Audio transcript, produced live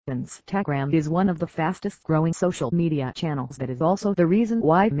Instagram is one of the fastest growing social media channels. That is also the reason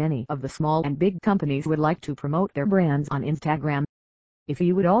why many of the small and big companies would like to promote their brands on Instagram. If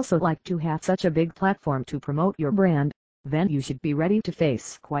you would also like to have such a big platform to promote your brand, then you should be ready to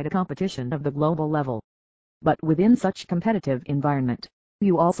face quite a competition of the global level. But within such competitive environment,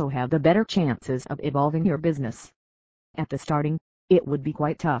 you also have the better chances of evolving your business. At the starting, it would be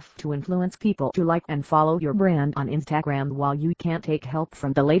quite tough to influence people to like and follow your brand on Instagram while you can't take help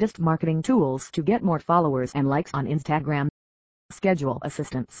from the latest marketing tools to get more followers and likes on Instagram. Schedule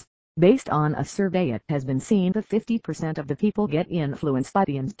assistance. Based on a survey, it has been seen that 50% of the people get influenced by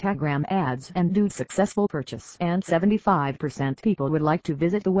the Instagram ads and do successful purchase, and 75% people would like to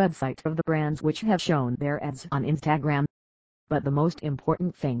visit the website of the brands which have shown their ads on Instagram. But the most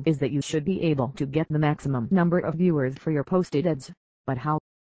important thing is that you should be able to get the maximum number of viewers for your posted ads. But how?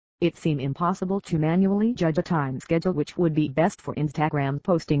 It seems impossible to manually judge a time schedule which would be best for Instagram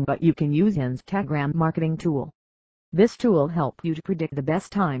posting, but you can use Instagram marketing tool. This tool helps you to predict the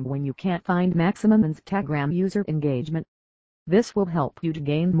best time when you can't find maximum Instagram user engagement. This will help you to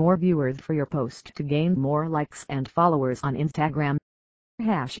gain more viewers for your post to gain more likes and followers on Instagram.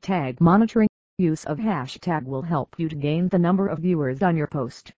 Hashtag monitoring. Use of hashtag will help you to gain the number of viewers on your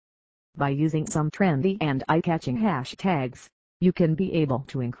post. By using some trendy and eye-catching hashtags, you can be able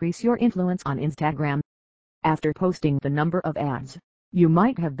to increase your influence on Instagram. After posting the number of ads, you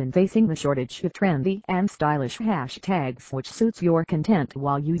might have been facing the shortage of trendy and stylish hashtags which suits your content.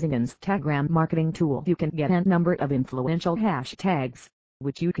 While using Instagram marketing tool, you can get a number of influential hashtags,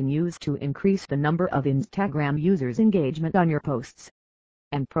 which you can use to increase the number of Instagram users' engagement on your posts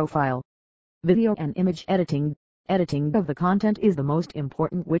and profile. Video and image editing. Editing of the content is the most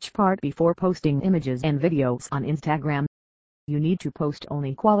important part before posting images and videos on Instagram. You need to post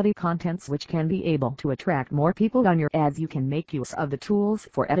only quality contents which can be able to attract more people on your ads. You can make use of the tools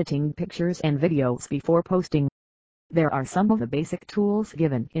for editing pictures and videos before posting. There are some of the basic tools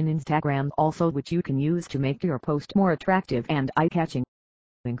given in Instagram also which you can use to make your post more attractive and eye-catching.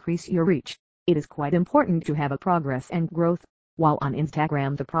 Increase your reach. It is quite important to have a progress and growth, while on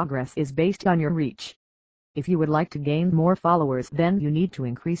Instagram the progress is based on your reach. If you would like to gain more followers, then you need to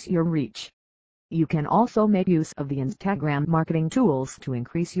increase your reach. You can also make use of the Instagram marketing tools to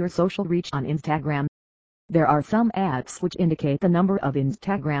increase your social reach on Instagram. There are some ads which indicate the number of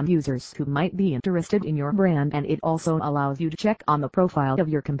Instagram users who might be interested in your brand, and it also allows you to check on the profile of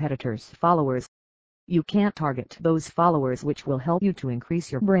your competitors' followers. You can target those followers which will help you to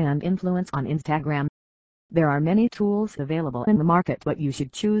increase your brand influence on Instagram. There are many tools available in the market, but you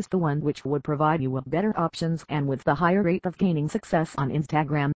should choose the one which would provide you with better options and with the higher rate of gaining success on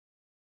Instagram.